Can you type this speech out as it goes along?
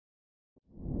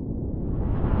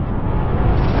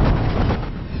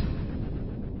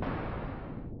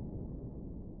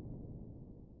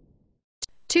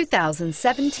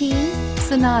2017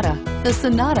 Sonata. The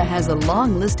Sonata has a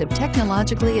long list of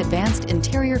technologically advanced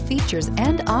interior features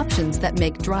and options that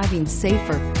make driving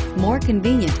safer, more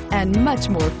convenient, and much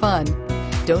more fun.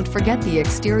 Don't forget the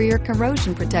exterior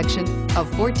corrosion protection, a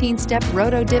 14-step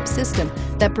roto-dip system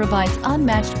that provides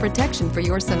unmatched protection for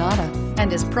your Sonata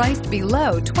and is priced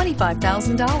below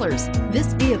 $25,000.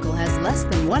 This vehicle has less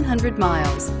than 100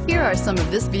 miles. Here are some of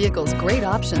this vehicle's great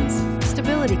options: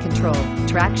 stability control,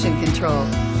 traction control,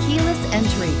 keyless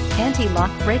entry,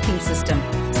 anti-lock braking system,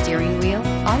 steering wheel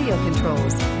audio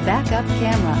controls, backup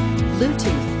camera,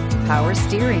 Bluetooth, power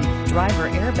steering, driver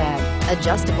airbag,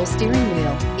 adjustable steering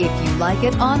wheel. If you like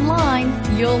it online,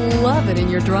 you'll love it in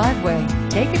your driveway.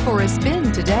 Take it for a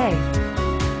spin today.